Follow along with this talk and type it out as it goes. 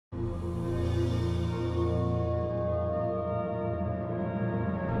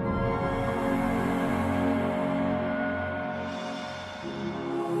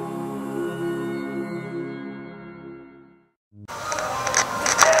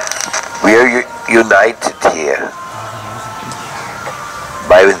We are united here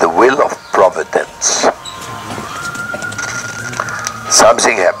by the will of providence.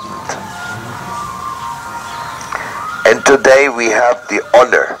 Something happened. And today we have the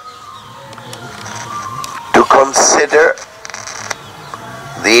honor to consider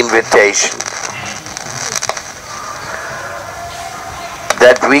the invitation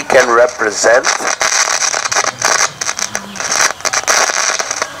that we can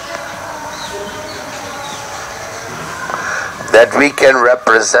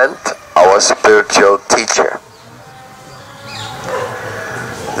represent our spiritual teacher,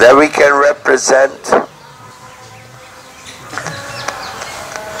 that we can represent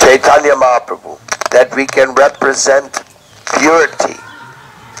Chaitanya Mahaprabhu, that we can represent purity,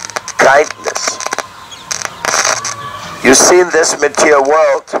 kindness. You see, in this material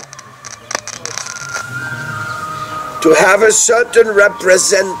world, to have a certain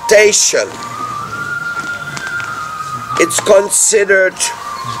representation, it's considered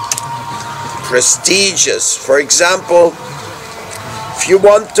prestigious. For example, if you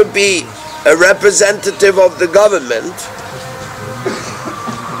want to be a representative of the government,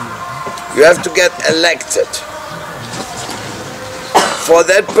 you have to get elected. For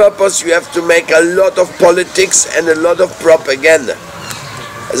that purpose, you have to make a lot of politics and a lot of propaganda.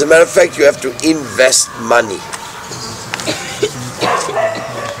 As a matter of fact, you have to invest money.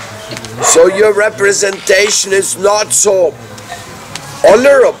 So your representation is not so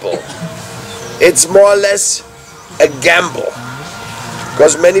honorable. It's more or less a gamble.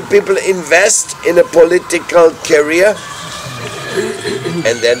 Because many people invest in a political career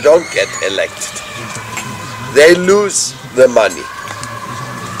and they don't get elected. They lose the money.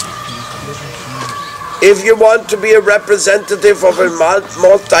 If you want to be a representative of a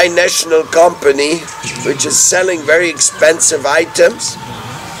multinational company which is selling very expensive items,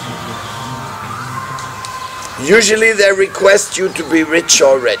 usually they request you to be rich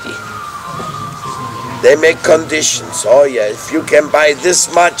already. They make conditions. Oh yeah, if you can buy this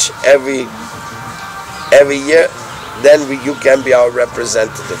much every year, then you can be our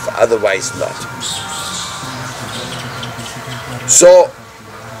representative, otherwise not. So,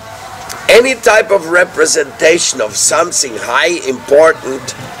 any type of representation of something high,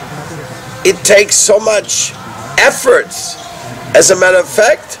 important, it takes so much effort. As a matter of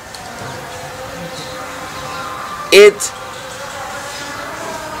fact, it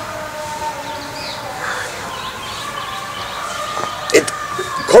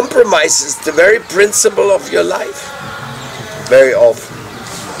compromises the very principle of your life very often.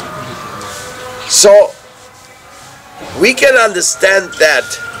 So we can understand that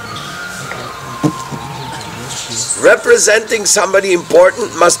representing somebody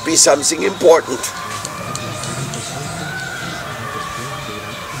important must be something important.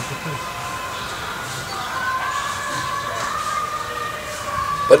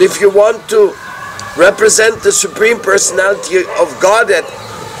 But if you want to represent the Supreme Personality of Godhead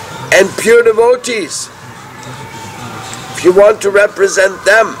and pure devotees, if you want to represent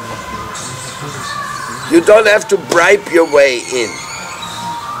them, you don't have to bribe your way in.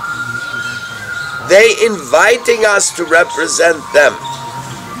 They inviting us to represent them.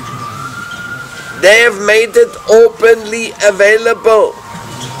 They have made it openly available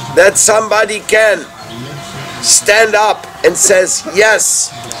that somebody can stand up and says,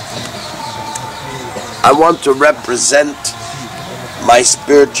 yes, I want to represent my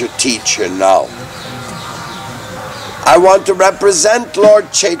spiritual teacher now. I want to represent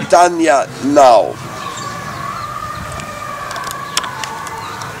Lord Chaitanya now.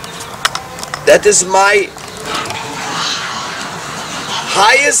 That is my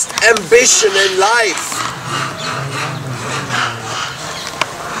highest ambition in life.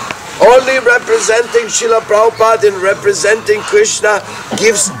 Only representing Srila Prabhupada and representing Krishna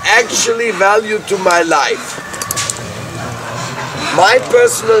gives actually value to my life. My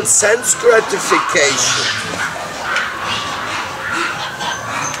personal sense gratification,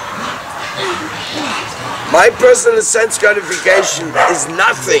 is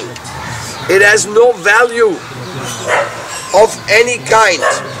nothing. It has no value of any kind,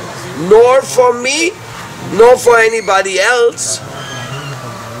 nor for me, nor for anybody else.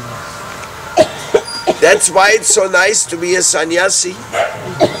 That's why it's so nice to be a sannyasi,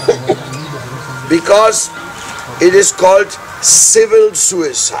 because it is called civil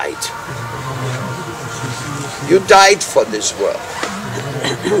suicide. You died for this world.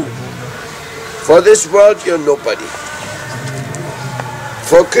 For this world, you're nobody.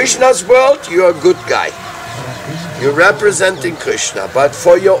 For Krishna's world, you're a good guy. You're representing Krishna. But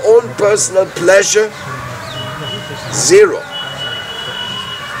for your own personal pleasure, zero.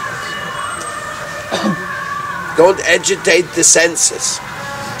 Don't agitate the senses.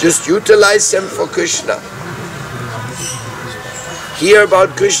 Just utilize them for Krishna. Hear about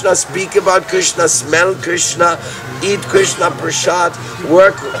Krishna, speak about Krishna, smell Krishna, eat Krishna prasad,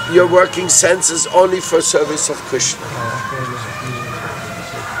 work your working senses only for service of Krishna.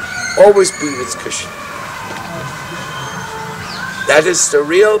 Always be with Krishna. That is the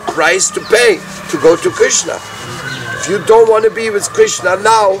real price to pay to go to Krishna. If you don't want to be with Krishna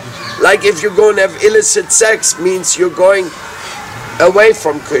now, like if you go and have illicit sex, means you're going away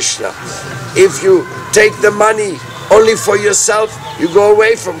from Krishna. If you take the money only for yourself, you go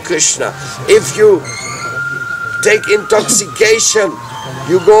away from Krishna. If you take intoxication,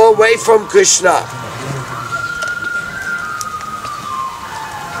 you go away from Krishna.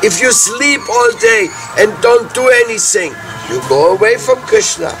 If you sleep all day and don't do anything, you go away from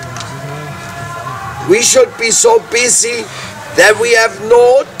Krishna. We should be so busy that we have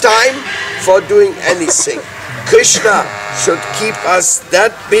no time for doing anything. Krishna should keep us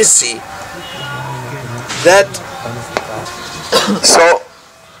that busy that so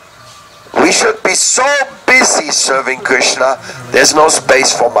we should be so busy serving Krishna, there's no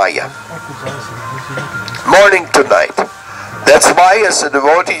space for Maya. Morning to night. That's why as a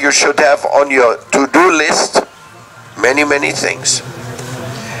devotee you should have on your to-do list many, many things.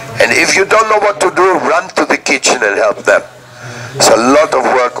 And if you don't know what to do, run to the kitchen and help them. There's a lot of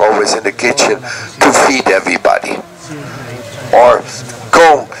work always in the kitchen to feed everybody. Or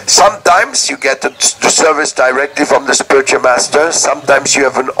go. Sometimes you get the service directly from the spiritual master. Sometimes you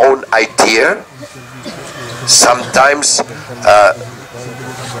have an own idea. Sometimes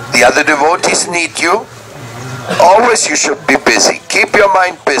the other devotees need you. Always you should be busy. Keep your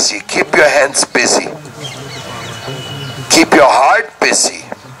mind busy. Keep your hands busy. Keep your heart busy.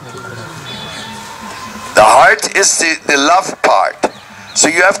 The heart is the love part. So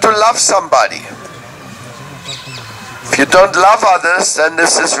you have to love somebody. If you don't love others, then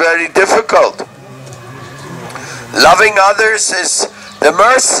this is very difficult. Loving others is the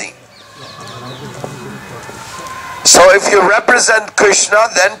mercy. So if you represent Krishna,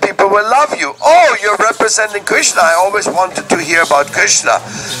 then people will love you. Oh, you're representing Krishna. I always wanted to hear about Krishna.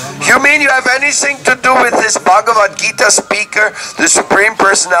 You mean you have anything to do with this Bhagavad Gita speaker, the Supreme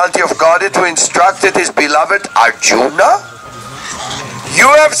Personality of Godhead who instructed his beloved Arjuna? You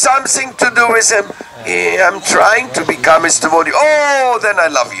have something to do with him. I'm trying to become his devotee. Oh, then I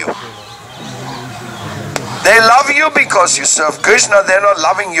love you. They love you because you serve Krishna. They're not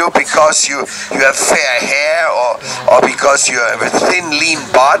loving you because you have fair hair or because you have a thin, lean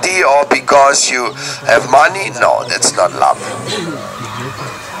body or because you have money. No, that's not love.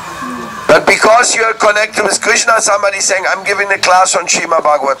 But because you are connected with Krishna, somebody saying, I'm giving a class on Srimad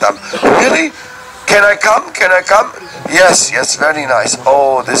Bhagavatam. Really? Can I come? Can I come? Yes, yes, very nice.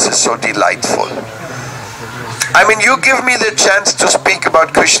 Oh, this is so delightful. I mean, you give me the chance to speak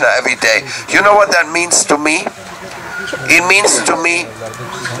about Krishna every day. You know what that means to me? It means to me,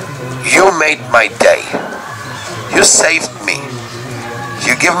 you made my day. You saved me.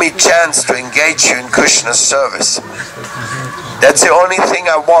 You give me chance to engage you in Krishna's service. That's the only thing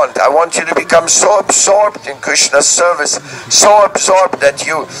I want. I want you to become so absorbed in Krishna's service, so absorbed that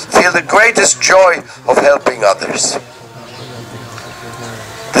you feel the greatest joy of helping others.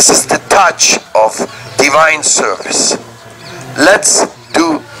 This is the touch of divine service. Let's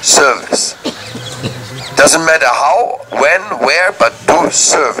do service. Doesn't matter how, when, where, but do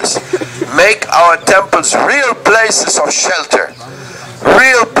service. Make our temples real places of shelter,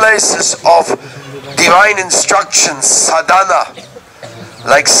 real places of divine instructions, sadhana.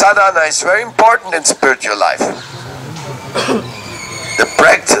 Like sadhana is very important in spiritual life. The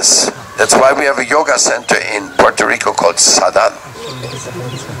practice. That's why we have a yoga center in Puerto Rico called sadhana.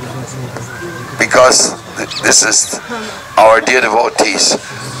 Because this is our dear devotees.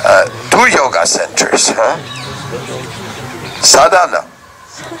 2 yoga centers. Sadhana.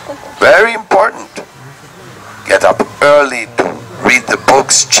 Very important. Get up early to read the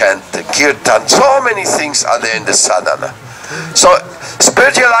books, chant the kirtan. So many things are there in the sadhana. So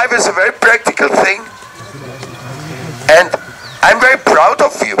spiritual life is a very practical thing. And I'm very proud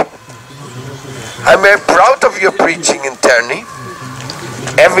of you. I'm very proud of your preaching in Terni.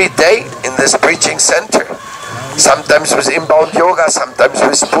 Every day in this preaching center. Sometimes with inbound yoga, sometimes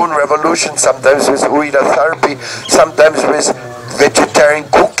with spoon revolution, sometimes with Ueda therapy, sometimes with vegetarian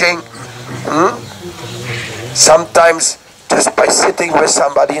cooking. Sometimes just by sitting with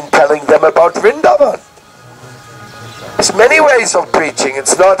somebody and telling them about Vrindavan. There's many ways of preaching.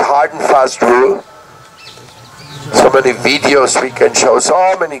 It's not hard and fast rule. So many videos we can show,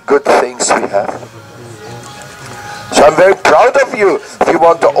 so many good things we have. So I'm very proud of you if you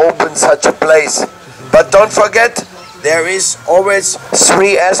want to open such a place But don't forget, there is always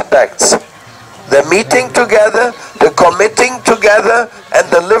three aspects. The meeting together, the committing together, and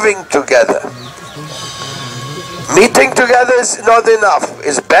the living together. Meeting together is not enough.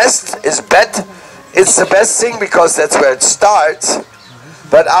 It's best, it's better. It's the best thing because that's where it starts.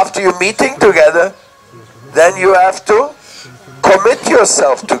 But after you're meeting together, then you have to commit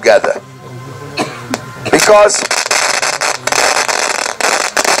yourself together. Because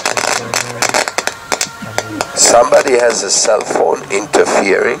somebody has a cell phone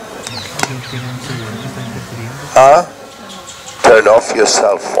interfering. Turn off your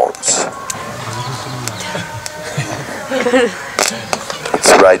cell phones.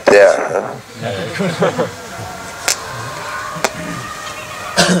 It's right there. Huh?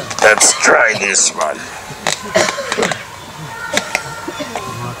 Let's try this one.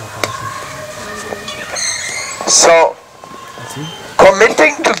 So,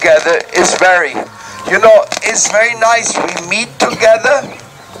 committing together is it's very nice. We meet together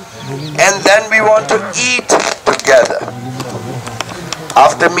and then we want to eat together.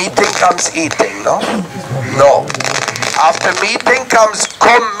 After meeting comes eating, no? No. After meeting comes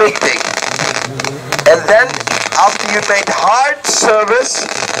committing. And then after you made hard service,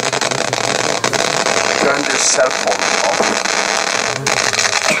 turn the cell phone off.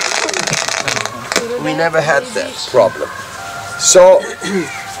 We never had that problem. So,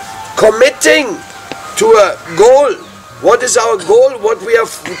 committing to a goal. What is our goal? What we are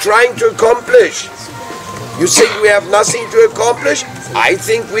trying to accomplish? You think we have nothing to accomplish? I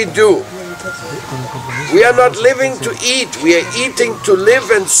think we do. We are not living to eat. We are eating to live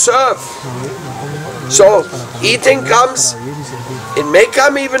and serve. So, eating comes, it may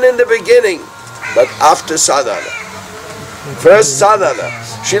come even in the beginning, but after sadhana. First sadhana.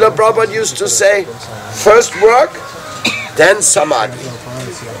 Srila Prabhupada used to say, first work, then samadhi.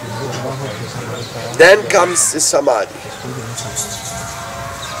 Then comes the samadhi.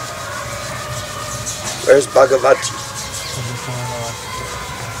 Where's Bhagavati?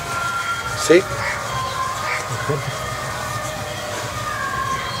 See?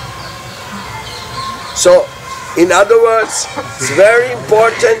 So, in other words, it's very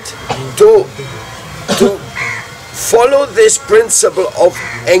important to follow this principle of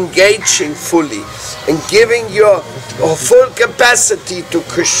engaging fully and giving your full capacity to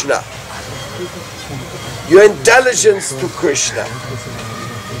Krishna, your intelligence to Krishna,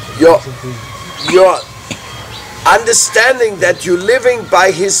 your understanding that you're living by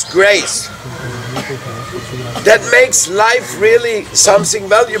His grace. That makes life really something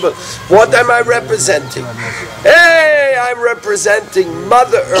valuable. What am I representing? Hey, I'm representing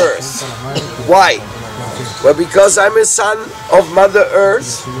Mother Earth. Why? Well, because I'm a son of Mother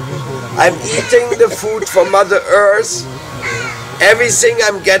Earth. I'm eating the food from Mother Earth. Everything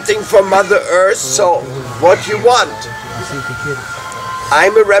I'm getting from Mother Earth. So, what you want?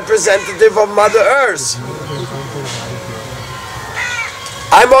 I'm a representative of Mother Earth.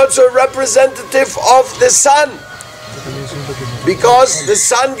 I'm also a representative of the sun, because the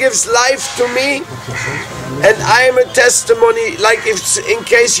sun gives life to me, and I am a testimony. Like if in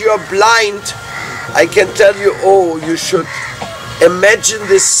case you are blind, I can tell you, oh, you should imagine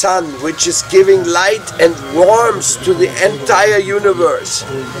this sun which is giving light and warmth to the entire universe.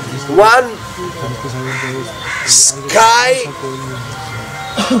 One sky,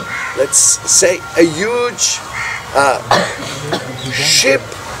 let's say a huge ship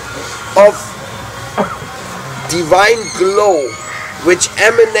of divine glow which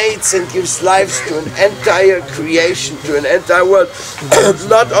emanates and gives life to an entire creation, to an entire world.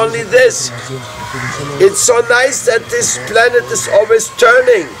 Not only this, it's so nice that this planet is always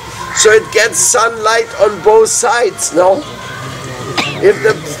turning, so it gets sunlight on both sides, no? If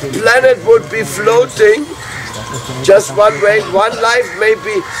the planet would be floating just one way, one life may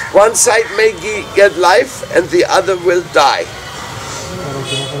be, one side may get life and the other will die.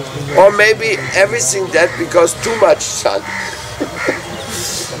 Or maybe everything dead because too much sun.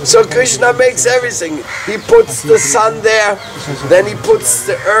 So Krishna makes everything. He puts the sun there, then he puts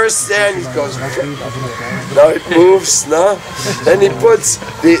the earth there, and he goes, now it moves, no? Then he puts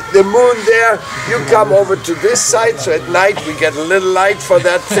the moon there, you come over to this side, so at night we get a little light for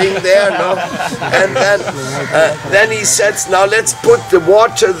that thing there, no? And then he says, now let's put the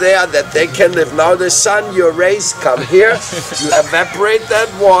water there that they can live. Now the sun, your rays come here, you evaporate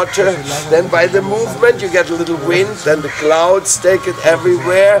that water, then by the movement you get a little wind, then the clouds take it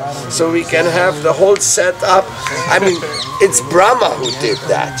everywhere, so we can have the whole setup. I mean, it's Brahma who did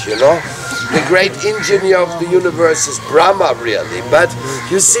that, you know. The great engineer of the universe is Brahma, really. But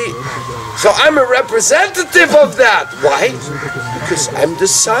you see, so I'm a representative of that. Why? Because I'm the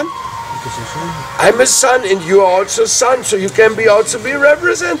sun. I'm a son and you are also son, so you can also be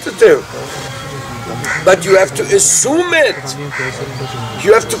representative. But you have to assume it.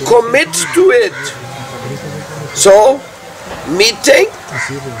 You have to commit to it. So, meeting,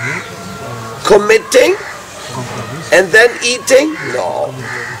 committing, and then eating? No.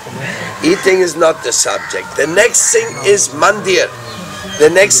 Eating is not the subject. The next thing is mandir. The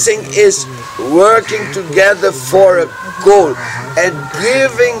next thing is working together for a goal and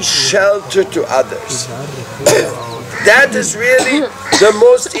giving shelter to others. That is really the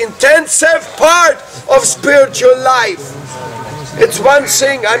most intensive part of spiritual life. It's one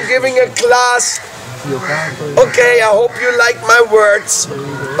thing, I'm giving a class. Okay, I hope you like my words.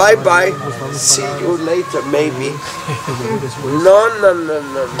 Bye-bye. See you later, maybe. No.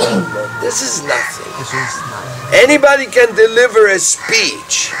 This is nothing. Anybody can deliver a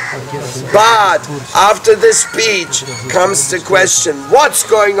speech. But after the speech comes the question, what's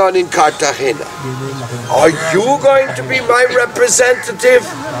going on in Cartagena? Are you going to be my representative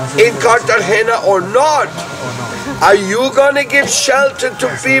in Cartagena or not? Are you going to give shelter to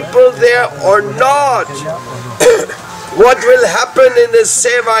people there or not? What will happen in the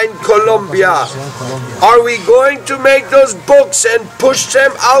Seva in Colombia? Are we going to make those books and push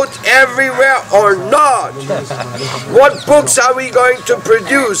them out everywhere or not? What books are we going to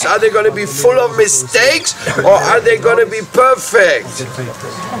produce? Are they going to be full of mistakes or are they going to be perfect?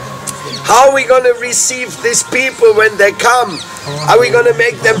 How are we going to receive these people when they come? Are we going to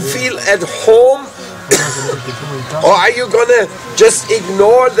make them feel at home? Or are you going to just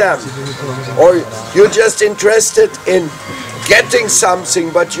ignore them? Or you're just interested in getting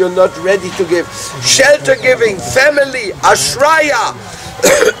something but you're not ready to give? Shelter giving, family, ashraya,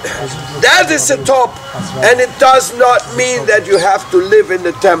 that is the top. And it does not mean that you have to live in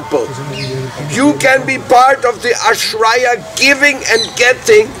the temple. You can be part of the ashraya giving and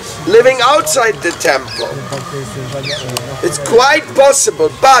getting, living outside the temple. It's quite possible,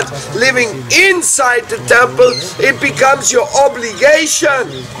 but living inside the temple, it becomes your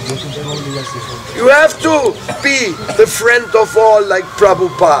obligation. You have to be the friend of all like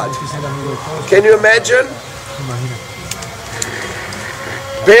Prabhupada. Can you imagine?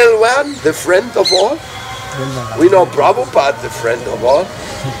 Belwan, the friend of all. We know Prabhupada, the friend of all.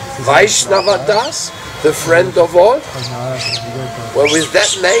 Vaishnavadas, the friend of all. Well, with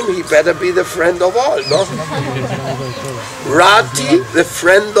that name, he better be the friend of all, no? Rati, the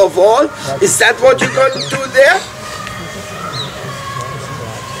friend of all. Is that what you're going to do there?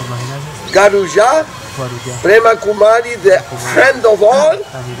 Garuja, Prema Kumari, the friend of all,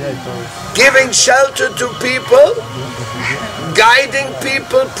 giving shelter to people, guiding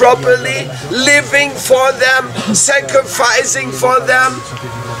people properly, living for them, sacrificing for them,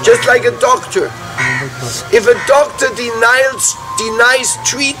 just like a doctor. If a doctor denies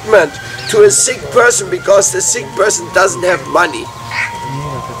treatment to a sick person because the sick person doesn't have money,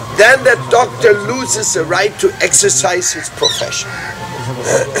 then that doctor loses the right to exercise his profession.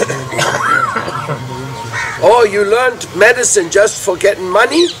 Oh, you learned medicine just for getting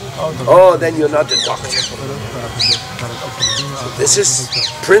money? Oh, then you're not a doctor. So this is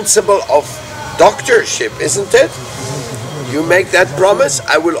principle of doctorship, isn't it? You make that promise,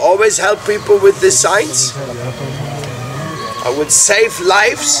 I will always help people with this science. I will save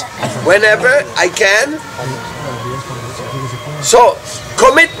lives whenever I can. So,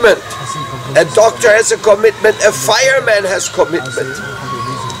 commitment. A doctor has a commitment, a fireman has commitment.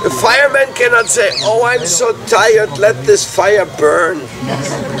 A fireman cannot say, oh, I'm so tired, let this fire burn.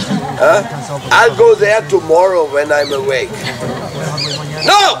 I'll go there tomorrow when I'm awake.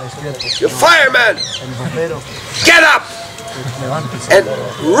 No! You're a fireman! Get up! And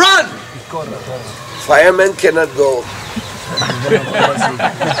run! Firemen cannot go.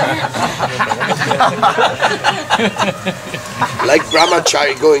 Like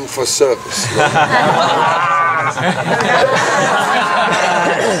brahmachari going for service. No?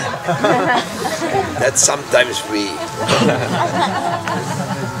 That sometimes we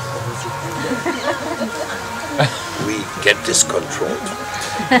get discontrolled.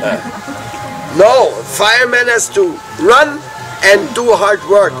 No, fireman has to run and do hard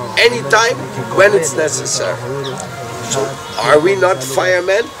work anytime when it's necessary. So, are we not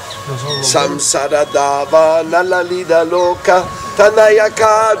firemen? Samsaradava nalalida loka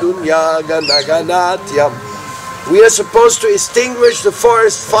tanayaka dunyaga naganatyam. We are supposed to extinguish the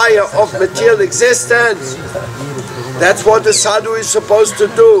forest fire of material existence. That's what the sadhu is supposed to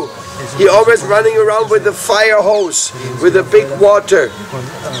do. He always running around with a fire hose, with a big water,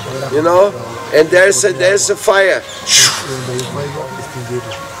 you know, and there's a fire.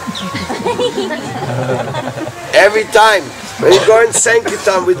 Every time When you go in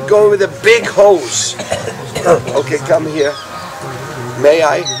Sankirtan, we'd go with a big hose. Okay, come here. May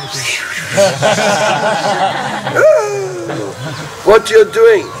I? What you're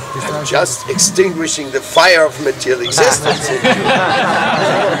doing? I'm just extinguishing the fire of material existence in you.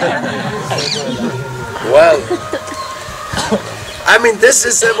 Well, I mean, this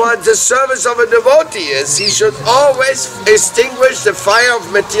is what the service of a devotee is. He should always extinguish the fire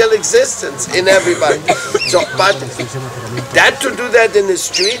of material existence in everybody. So, but to do that in the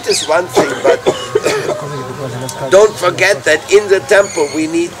street is one thing, but don't forget that in the temple we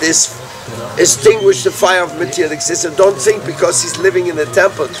need this extinguish the fire of material existence. Don't think because he's living in the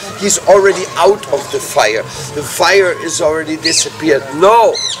temple, he's already out of the fire. The fire is already disappeared.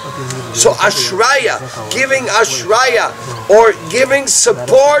 No. So ashraya, giving ashraya, or giving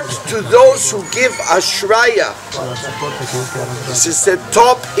support to those who give ashraya. This is the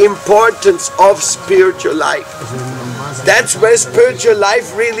top importance of spiritual life. That's where spiritual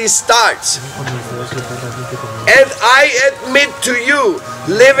life really starts. And I admit to you,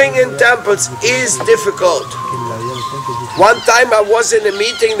 living in temples is difficult. One time I was in a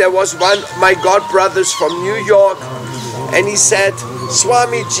meeting, there was one of my godbrothers from New York, and he said,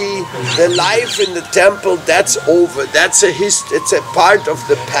 Swamiji, the life in the temple, that's over. That's it's a part of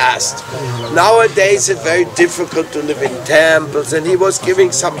the past. Nowadays it's very difficult to live in temples, and he was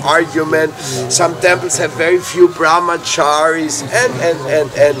giving some argument. Some temples have very few brahmacharis,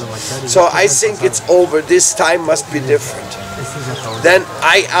 and so I think it's over. This time must be different. Then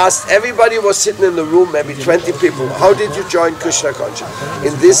I asked, everybody was sitting in the room, maybe 20 people, how did you join Krishna consciousness?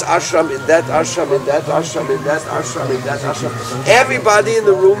 In this ashram, in that ashram, in that ashram, in that ashram, in that ashram. Everybody in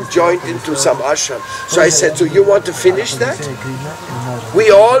the room joined into some ashram. So I said, so you want to finish that? We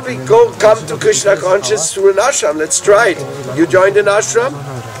come to Krishna consciousness through an ashram, let's try it. You joined an ashram?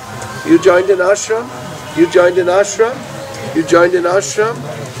 You joined an ashram? You joined an ashram? You joined an ashram?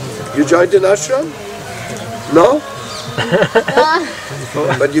 You joined an ashram? No?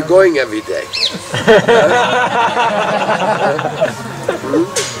 But you're going every day.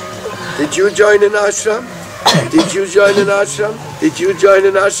 Did you join an ashram? Did you join an ashram? Did you join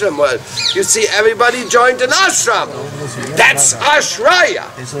an ashram? Well, you see, everybody joined an ashram. That's ashraya.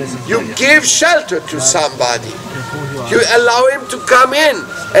 You give shelter to somebody. You allow him to come in,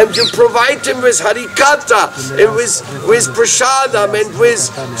 and you provide him with harikatha, and with prasadam, and with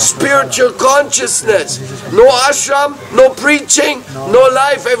spiritual consciousness. No ashram, no preaching, no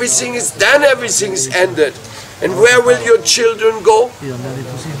life. Everything is done, everything is ended. And where will your children go?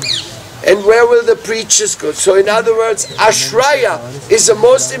 And where will the preachers go? So in other words, ashraya is the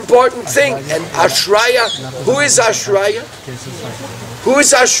most important thing. And ashraya, who is ashraya? Who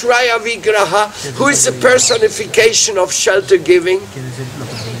is ashraya vigraha? Who is the personification of shelter giving?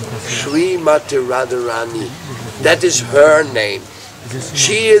 Srimati Radharani. That is her name.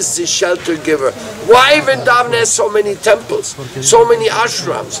 She is the shelter giver. Why Vrindavan has so many temples, so many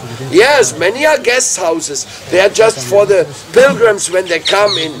ashrams? Yes, many are guest houses. They are just for the pilgrims when they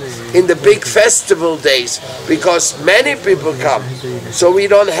come in the big festival days, because many people come. So we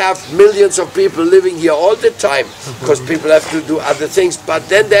don't have millions of people living here all the time, because people have to do other things. But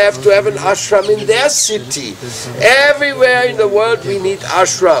then they have to have an ashram in their city. Everywhere in the world we need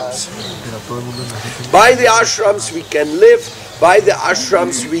ashrams. By the ashrams we can live. By the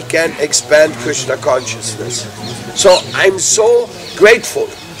ashrams we can expand Krishna consciousness. So I'm so grateful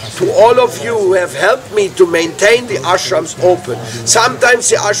to all of you who have helped me to maintain the ashrams open. Sometimes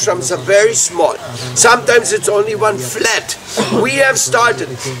the ashrams are very small. Sometimes it's only one flat. We have started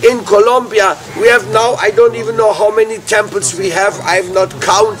in Colombia. We have now, I don't even know how many temples we have. I have not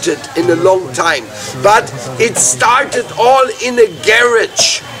counted in a long time. But it started all in a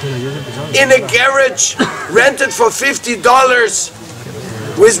garage. In a garage rented for $50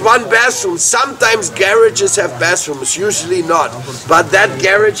 with one bathroom. Sometimes garages have bathrooms, usually not. But that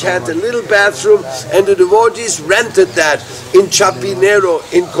garage had a little bathroom, and the devotees rented that in Chapinero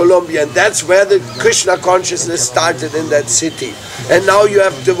in Colombia. And that's where the Krishna consciousness started, in that city. And now you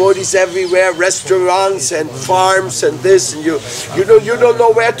have devotees everywhere, restaurants and farms and this, and you don't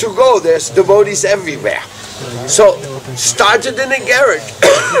know where to go. There's devotees everywhere. So, started in a garage.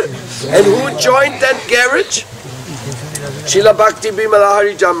 And who joined that garage? Srila Bhakti Bimala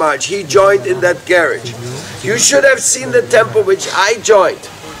Harijan Maharaj. He joined in that garage. You should have seen the temple which I joined.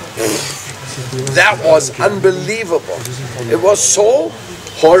 That was unbelievable. It was so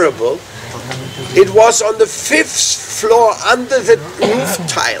horrible. It was on the 5th floor under the roof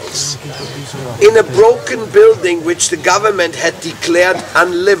tiles in a broken building which the government had declared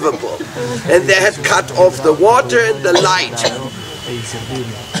unlivable. And they had cut off the water and the light.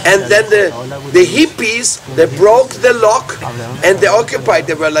 And then the hippies, they broke the lock and they occupied.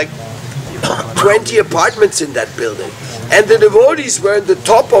 There were like 20 apartments in that building. And the devotees were in the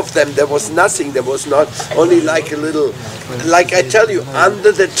top of them. There was nothing. There was not only like a little, like I tell you,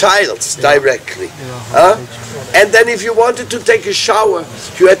 under the tiles directly. And then if you wanted to take a shower,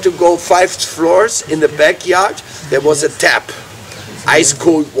 you had to go 5 floors in the backyard. There was a tap. Ice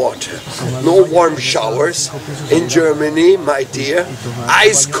cold water. No warm showers in Germany, my dear.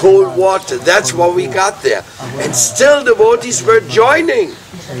 Ice cold water. That's what we got there. And still devotees were joining.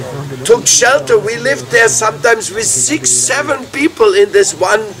 Took shelter. We lived there sometimes with 6, 7 people in this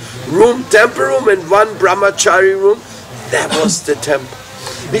one room, temple room, and one brahmachari room. That was the temple.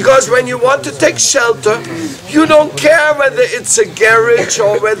 Because when you want to take shelter, you don't care whether it's a garage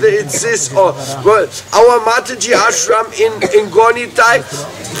or whether it's this or well, our Mataji ashram in Gornitai.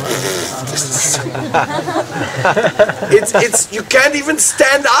 it's you can't even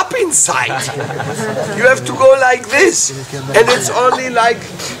stand up inside. You have to go like this, and it's only like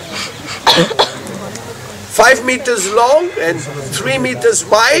 5 meters long and 3 meters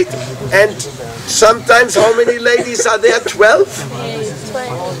wide, and sometimes how many ladies are there? 12?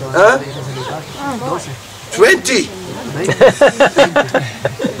 Huh? 20.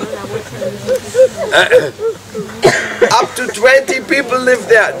 Up to 20 people live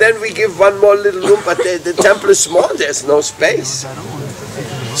there. Then we give one more little room, but the temple is small, there's no space.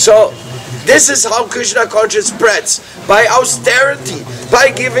 So this is how Krishna consciousness spreads. By austerity,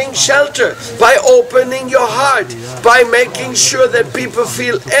 by giving shelter, by opening your heart, by making sure that people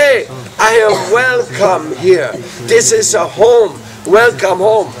feel, hey, I am welcome here. This is a home. Welcome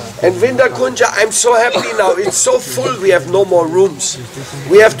home. And Vinda Kunja, I'm so happy now. It's so full, we have no more rooms.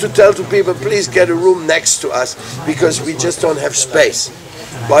 We have to tell to people, please get a room next to us, because we just don't have space.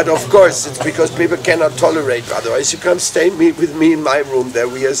 But of course, it's because people cannot tolerate. Otherwise, you come stay with me in my room. There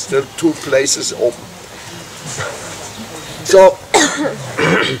we have still 2 places open. So,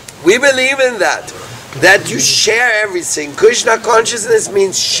 we believe in that you share everything. Krishna consciousness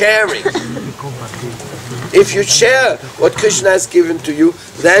means sharing. If you share what Krishna has given to you,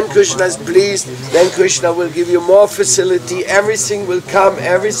 then Krishna is pleased, then Krishna will give you more facility, everything will come,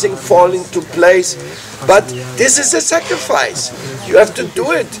 everything fall into place. But this is a sacrifice. You have to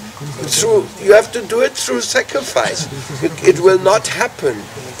do it through sacrifice. It will not happen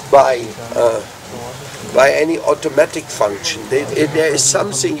by any automatic function. There is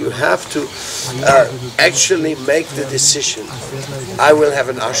something you have to actually make the decision. I will have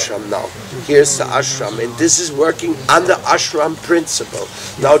an ashram now. Here's the ashram, and this is working under ashram principle.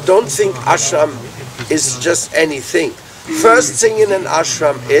 Now don't think ashram is just anything. First thing in an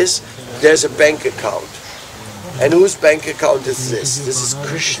ashram is there's a bank account. And whose bank account is this? This is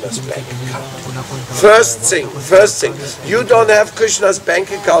Krishna's bank account. First thing, you don't have Krishna's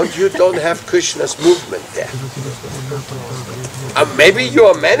bank account, you don't have Krishna's movement there. Maybe you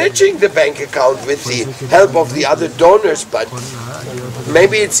are managing the bank account with the help of the other donors, but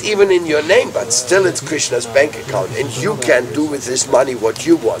maybe it's even in your name, but still it's Krishna's bank account, and you can do with this money what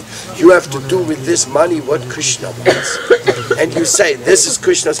you want. You have to do with this money what Krishna wants. And you say, this is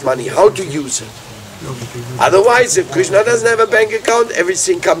Krishna's money, how to use it. Otherwise, if Krishna doesn't have a bank account,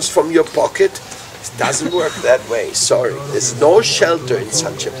 everything comes from your pocket. It doesn't work that way. Sorry. There's no shelter in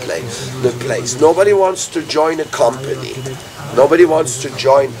such a place. Nobody wants to join a company. Nobody wants to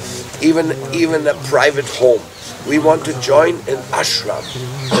join even a private home. We want to join an ashram.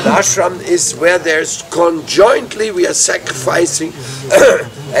 An ashram is where there's conjointly we are sacrificing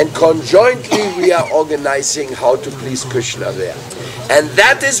and conjointly we are organizing how to please Krishna there. And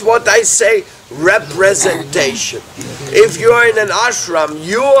that is what I say, representation. If you are in an ashram,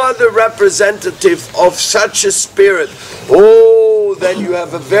 you are the representative of such a spirit. Oh, then you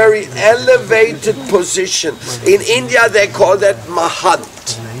have a very elevated position. In India they call that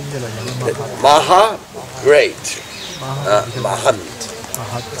Mahant. Maha, great. Mahant.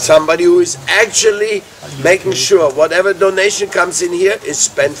 Somebody who is actually making sure whatever donation comes in here is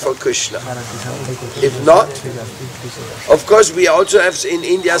spent for Krishna. If not, of course we also have in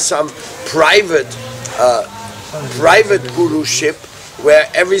India some private guruship where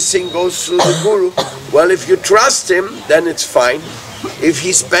everything goes through the guru. Well, if you trust him, then it's fine. If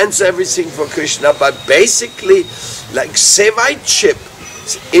he spends everything for Krishna, but basically like Sevaitship,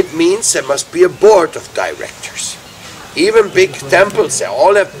 it means there must be a board of directors. Even big temples, they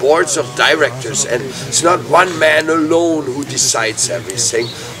all have boards of directors, and it's not one man alone who decides everything.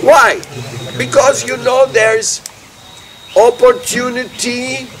 Why? Because you know there's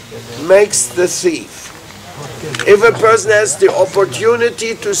opportunity makes the thief. If a person has the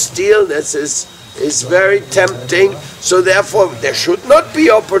opportunity to steal, this is is very tempting. So therefore, there should not be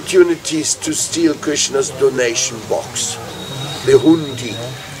opportunities to steal Krishna's donation box, the hundi,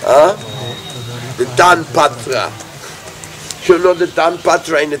 the dan patra. You know the dan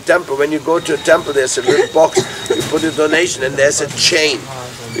patra in the temple. When you go to a temple, there's a little box. You put a donation, and there's a chain,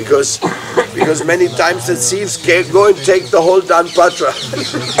 because many times the thieves can go and take the whole dan patra.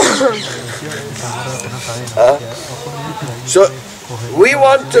 So we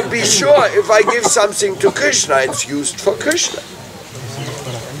want to be sure if I give something to Krishna, it's used for Krishna.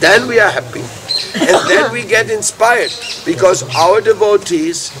 Then we are happy. And then we get inspired, because our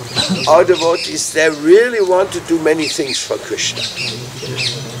devotees, they really want to do many things for Krishna.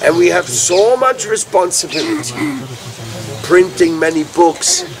 And we have so much responsibility. Printing many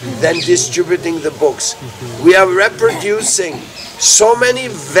books, then distributing the books. We are reproducing so many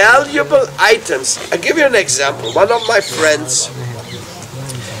valuable items. I'll give you an example. One of my friends,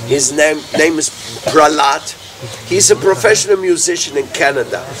 his name is Prahlad. He's a professional musician in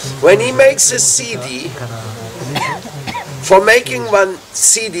Canada. When he makes a CD, for making one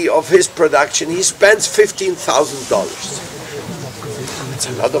CD of his production, he spends $15,000. It's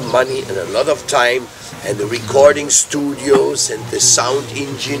a lot of money and a lot of time, and the recording studios and the sound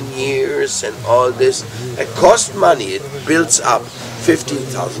engineers and all this. It costs money. It builds up.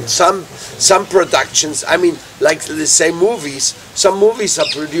 15,000. Some productions, I mean, like they say movies, some movies are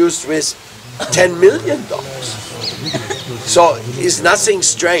produced with $10 million. So it's nothing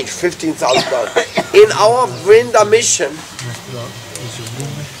strange, $15,000. In our Vrinda mission,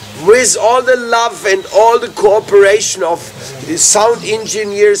 with all the love and all the cooperation of the sound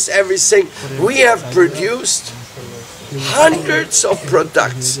engineers, everything, we have produced hundreds of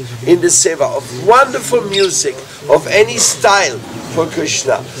products in the seva of wonderful music of any style for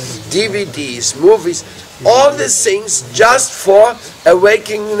Krishna, DVDs, movies, all these things just for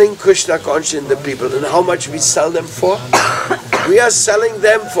awakening Krishna consciousness in the people. And how much we sell them for? We are selling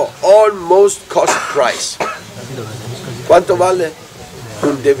them for almost cost price. ¿Cuánto vale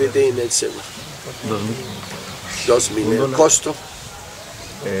un DVD en el seva? 2,000. ¿Costo?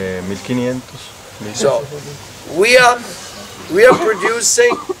 1,500. So we are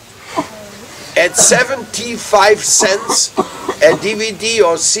producing at 75 cents a DVD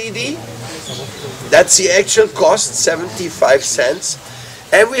or CD. That's the actual cost, 75 cents,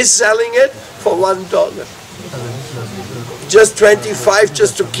 and we're selling it for $1. Just 25,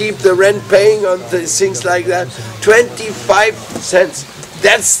 just to keep the rent paying on the things like that. 25 cents.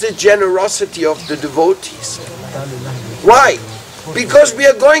 That's the generosity of the devotees. Why? Because we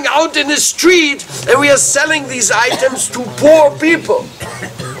are going out in the street and we are selling these items to poor people.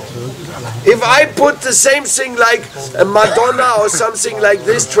 If I put the same thing like a Madonna or something like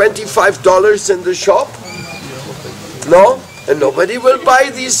this, $25 in the shop, no, and nobody will buy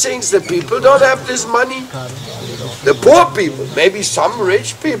these things. The people don't have this money. The poor people, maybe some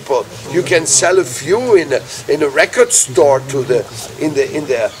rich people, you can sell a few in a record store to in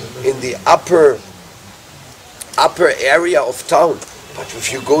the upper area of town. But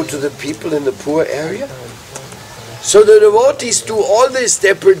if you go to the people in the poor area, so the devotees do all this.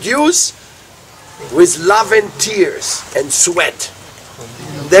 They produce with love and tears and sweat.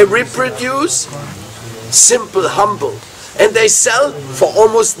 They reproduce simple, humble, and they sell for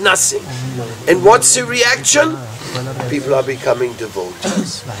almost nothing. And what's the reaction? People are becoming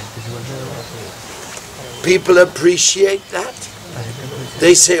devotees. People appreciate that.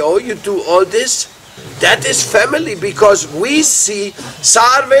 They say, oh, you do all this? That is family, because we see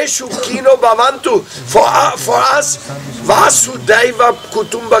Sarve Shukino Bhavantu. For us, Vasudaiva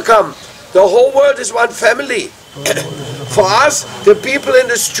Kutumbakam. The whole world is one family. For us, the people in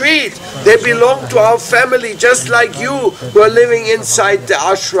the street, they belong to our family, just like you who are living inside the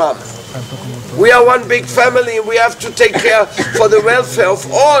ashram. We are one big family, and we have to take care for the welfare of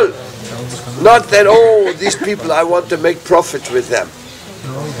all. Not that, oh, these people, I want to make profit with them.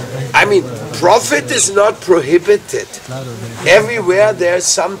 I mean, profit is not prohibited. Everywhere there's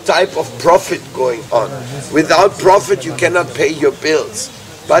some type of profit going on. Without profit, you cannot pay your bills.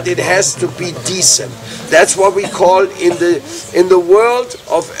 But it has to be decent. That's what we call in the world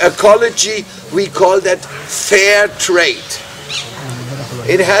of ecology, we call that fair trade.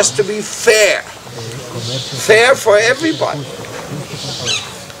 It has to be fair. Fair for everybody.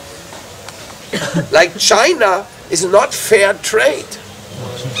 Like China is not fair trade.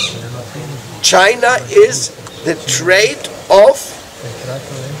 China is the trade of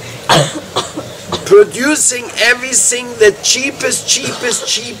producing everything the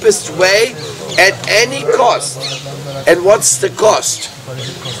cheapest way at any cost. And what's the cost?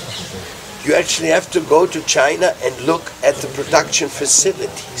 You actually have to go to China and look at the production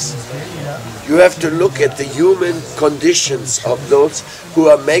facilities. You have to look at the human conditions of those who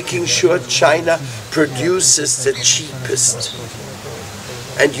are making sure China produces the cheapest.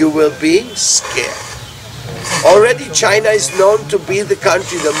 And you will be scared. Already China is known to be the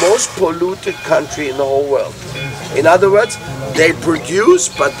country, the most polluted country in the whole world. In other words, they produce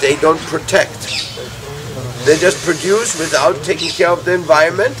but they don't protect. They just produce without taking care of the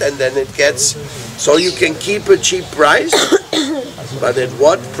environment, and then it gets, so you can keep a cheap price, but at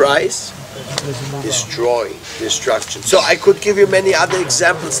what price? Destruction. So I could give you many other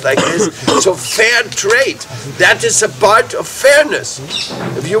examples like this. So fair trade, that is a part of fairness.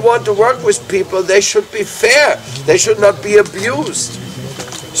 If you want to work with people, they should be fair. They should not be abused.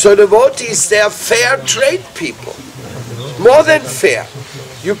 So devotees, they are fair trade people. More than fair.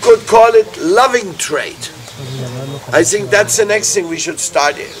 You could call it loving trade. I think that's the next thing we should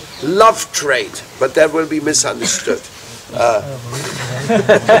start in. Love trade, but that will be misunderstood.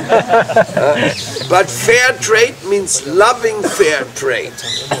 But fair trade means loving fair trade.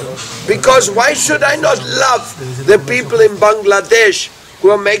 Because why should I not love the people in Bangladesh who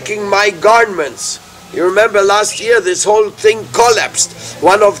are making my garments? You remember last year this whole thing collapsed.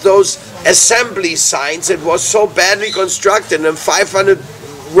 One of those assembly signs, it was so badly constructed and 500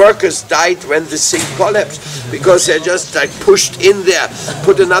 workers died when this thing collapsed because they just like pushed in there,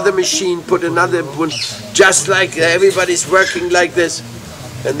 put another machine, put another one, just like everybody's working like this.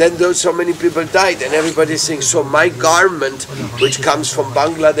 And then so many people died, and everybody's saying, so my garment, which comes from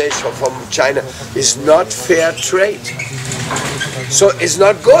Bangladesh or from China, is not fair trade. So it's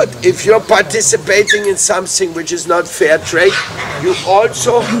not good. If you're participating in something which is not fair trade, you're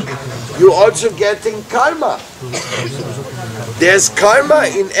also getting karma. There's karma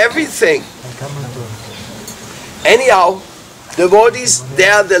in everything. Anyhow, devotees, they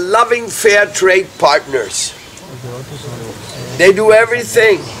are the loving fair trade partners. They do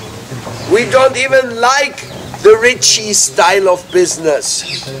everything. We don't even like the Richie style of business.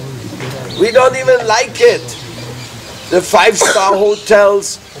 We don't even like it. The 5-star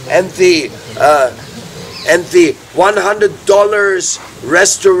hotels and the $100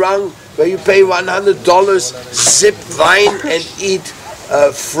 restaurant where you pay $100, sip wine and eat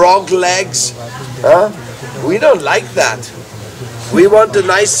frog legs. We don't like that. We want a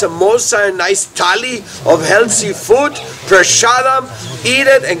nice samosa, a nice thali of healthy food, prasadam, eat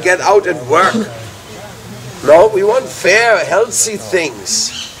it and get out and work. No, we want fair, healthy things.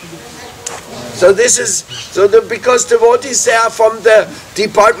 So because devotees, they are from the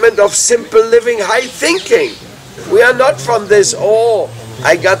department of simple living, high thinking. We are not from this, oh,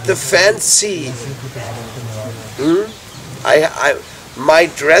 I got the fancy. My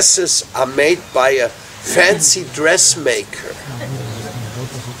dresses are made by a fancy dressmaker.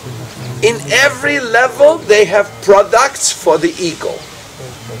 In every level, they have products for the ego.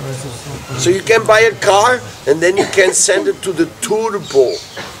 So you can buy a car and then you can send it to the turbo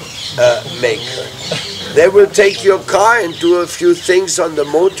maker. They will take your car and do a few things on the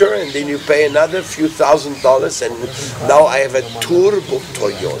motor, and then you pay another few $1,000s, and now I have a turbo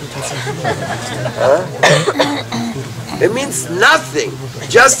Toyota. It means nothing.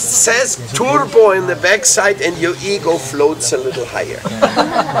 Just says turbo in the backside and your ego floats a little higher.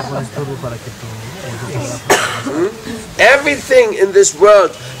 Everything in this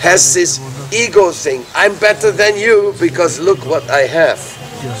world has this ego thing. I'm better than you because look what I have.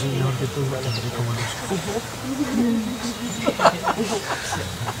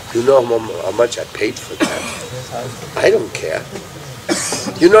 You know how much I paid for that? I don't care.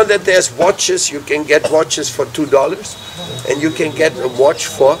 You know that there's watches, you can get watches for $2 and you can get a watch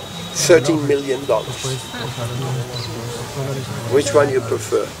for $13 million. Which one you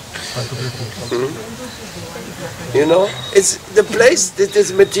prefer? You know, it's the place,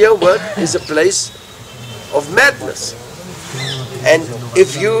 this material world is a place of madness. And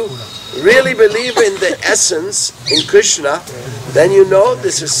if you really believe in the essence, in Krishna, then you know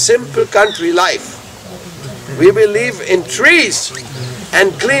this is simple country life. We believe in trees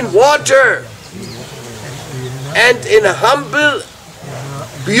and clean water and in humble,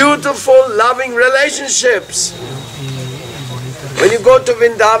 beautiful, loving relationships. When you go to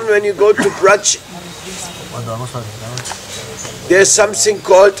Vrindavan, when you go to Braj, there's something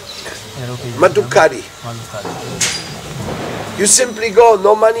called Madhukari. You simply go,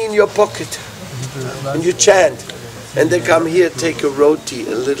 no money in your pocket, and you chant. And they come here, take a roti,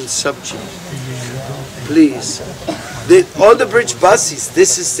 a little sabji. Please. All the Brij Basis,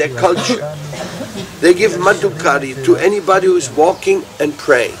 this is their culture. They give Madhukari to anybody who is walking and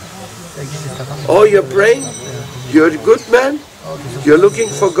praying. Oh, you're praying? You're a good man? You're looking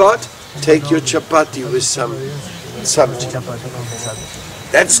for God? take your chapati with some sabji.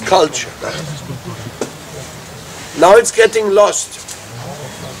 That's culture. Now it's getting lost.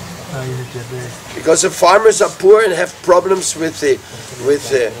 Because the farmers are poor and have problems with the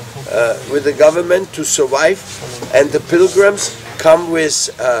government to survive, and the pilgrims come with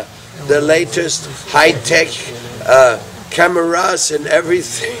the latest high-tech cameras and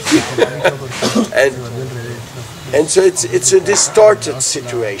everything, and so it's a distorted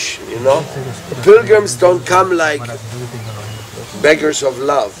situation, you know. The pilgrims don't come like beggars of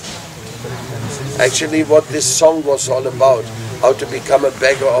love. Actually, what this song was all about, how to become a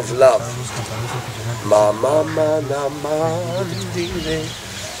beggar of love. Ma ma ma na mandire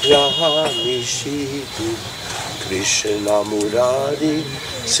Rahamishiti Krishna Murari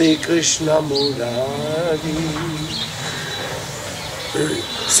Sri Krishna Murari.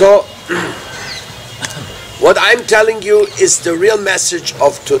 So, what I'm telling you is the real message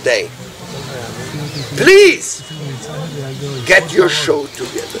of today. Please get your show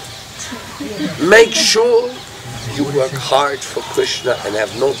together. Make sure you work hard for Krishna and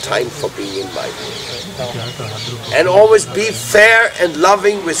have no time for being invited. And always be fair and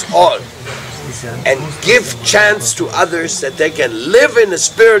loving with all. And give chance to others that they can live in a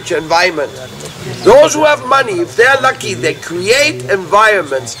spiritual environment. Those who have money, if they're lucky, they create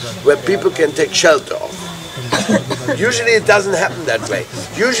environments where people can take shelter of. Usually it doesn't happen that way.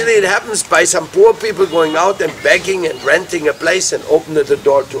 Usually it happens by some poor people going out and begging and renting a place and opening the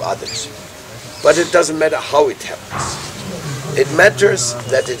door to others. But it doesn't matter how it happens. It matters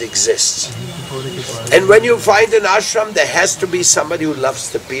that it exists. And when you find an ashram, there has to be somebody who loves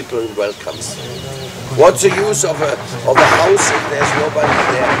the people and welcomes them. What's the use of a house if there's nobody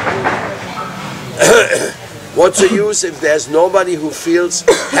there? What's the use if there's nobody who feels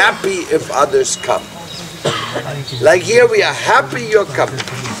happy if others come? Like here, we are happy you're coming.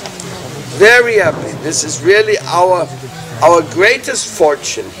 Very happy. This is really our greatest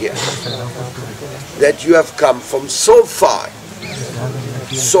fortune here. That you have come from so far.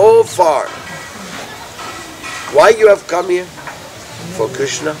 So far. Why you have come here? For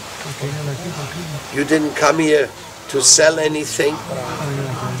Krishna? You didn't come here to sell anything?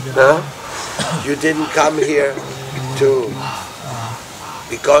 No? You didn't come here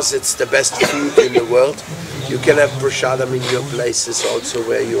because it's the best food in the world. You can have prasadam in your places also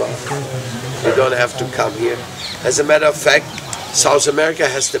where you are. You don't have to come here. As a matter of fact, South America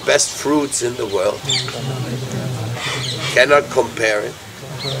has the best fruits in the world. Cannot compare it.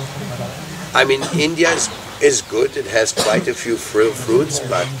 I mean, India is good. It has quite a few fruits,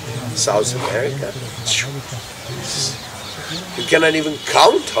 but South America, you cannot even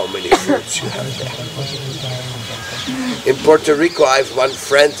count how many fruits you have there. In Puerto Rico, I have one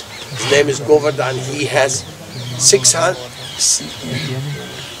friend. His name is Govardhan. He has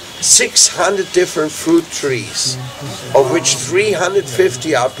 600 different fruit trees, of which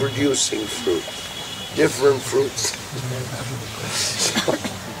 350 are producing fruit. Different fruits.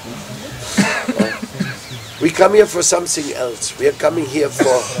 We come here for something else. We are coming here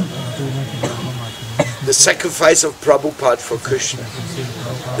for the sacrifice of Prabhupada for Krishna.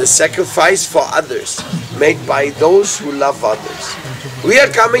 The sacrifice for others, made by those who love others. We are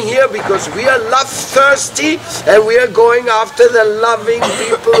coming here because we are love thirsty, and we are going after the loving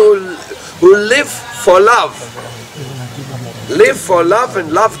people who live for love. Live for love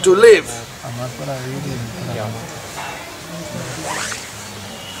and love to live.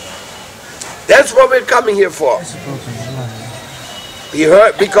 That's what we're coming here for.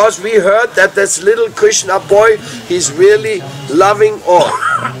 Because we heard that this little Krishna boy, he's really loving all.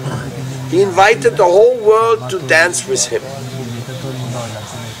 He invited the whole world to dance with him.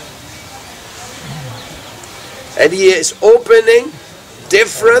 And he is opening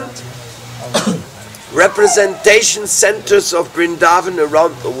different representation centers of Vrindavan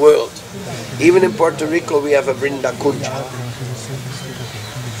around the world. Even in Puerto Rico we have a Vrindakunja.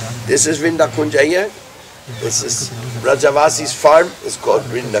 This is Vrindakunja here. This is Rajavasi's farm. It's called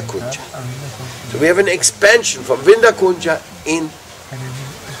Vrindakunja. So we have an expansion from Vrindakunja in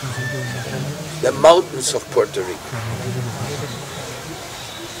the mountains of Puerto Rico.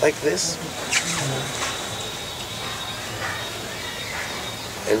 Like this.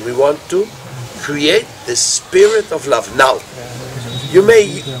 And we want to create the spirit of love. Now, you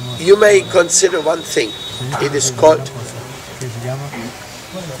may consider one thing. It is called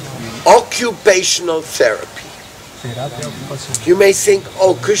occupational therapy. You may think,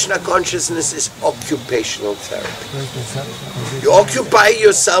 oh, Krishna consciousness is occupational therapy. You occupy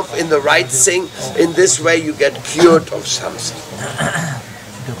yourself in the right thing, in this way you get cured of something.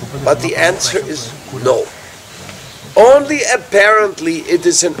 But the answer is no. Only apparently it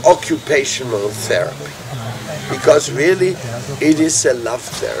is an occupational therapy, because really it is a love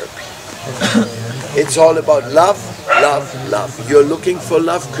therapy. It's all about love, love, love. You're looking for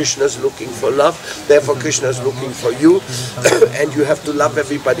love, Krishna's looking for love, therefore Krishna's looking for you, and you have to love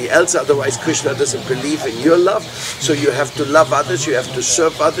everybody else, otherwise Krishna doesn't believe in your love. So you have to love others, you have to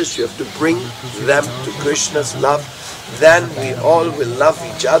serve others, you have to bring them to Krishna's love. Then we all will love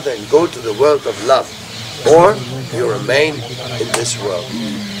each other and go to the world of love. Or you remain in this world.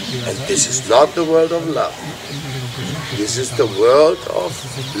 And this is not the world of love. This is the world of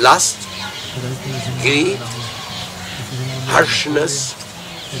lust, greed, harshness.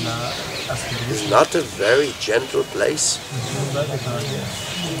 It's not a very gentle place.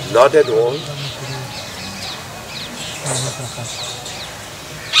 Not at all.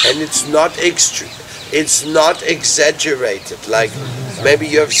 And it's not extreme. It's not exaggerated. Like maybe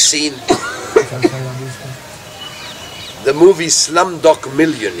you have seen the movie Slumdog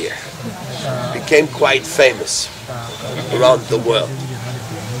Millionaire. Became quite famous around the world.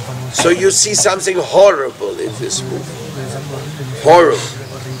 So you see something horrible in this movie. Horrible.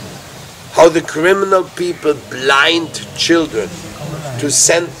 How the criminal people blind children to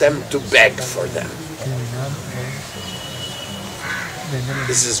send them to beg for them.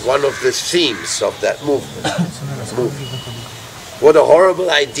 This is one of the themes of that movie. What a horrible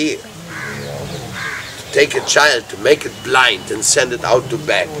idea. To take a child, to make it blind and send it out to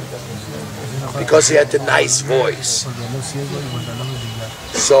beg. Because he had a nice voice.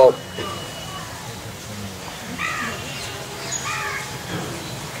 So,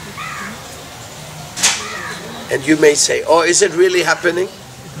 and you may say, oh, is it really happening?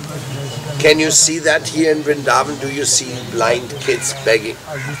 Can you see that here in Vrindavan? Do you see blind kids begging?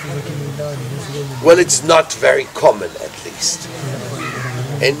 Well, it's not very common, at least.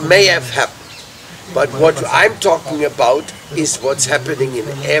 It may have happened. But what I'm talking about is what's happening in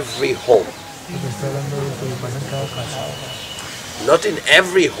every home. Not in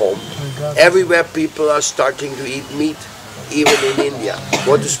every home. Everywhere people are starting to eat meat, even in India.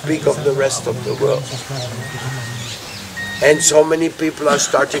 What to speak of the rest of the world? And so many people are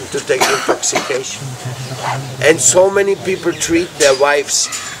starting to take intoxication. And so many people treat their wives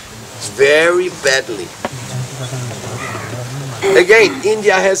very badly. Again,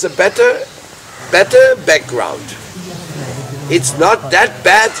 India has a better background. It's not that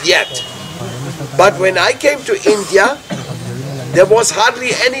bad yet. But when I came to India, there was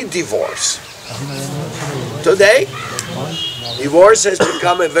hardly any divorce. Today, divorce has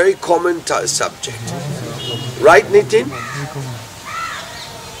become a very common subject. Right, Nitin?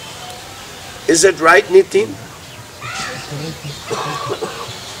 Is it right, Nitin?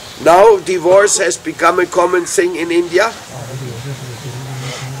 Now divorce has become a common thing in India.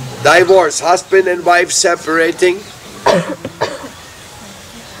 Divorce, husband and wife separating.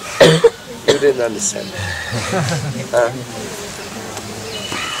 You didn't understand.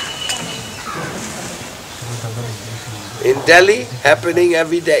 In Delhi, happening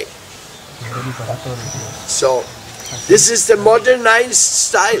every day. So, this is the modernized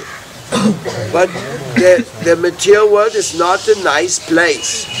style. But the material world is not a nice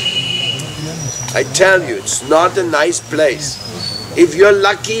place. I tell you, it's not a nice place. If you're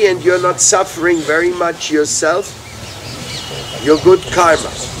lucky and you're not suffering very much yourself, you're good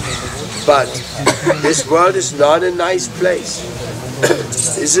karma. But this world is not a nice place.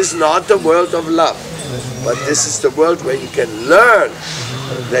 This is not the world of love. But this is the world where you can learn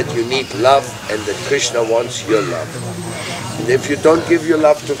that you need love and that Krishna wants your love. And if you don't give your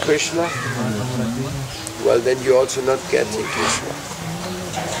love to Krishna, well, then you're also not getting Krishna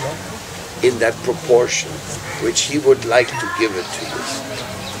in that proportion which he would like to give it to you.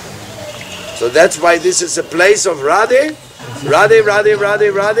 So that's why this is a place of Radhe, Radhe, Radhe,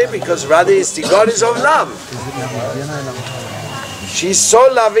 Radhe, Radhe, because Radhe is the goddess of love. She's so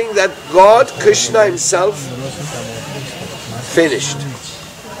loving that God, Krishna himself, finished.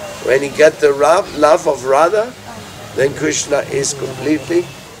 When he gets the love of Radha, then Krishna is completely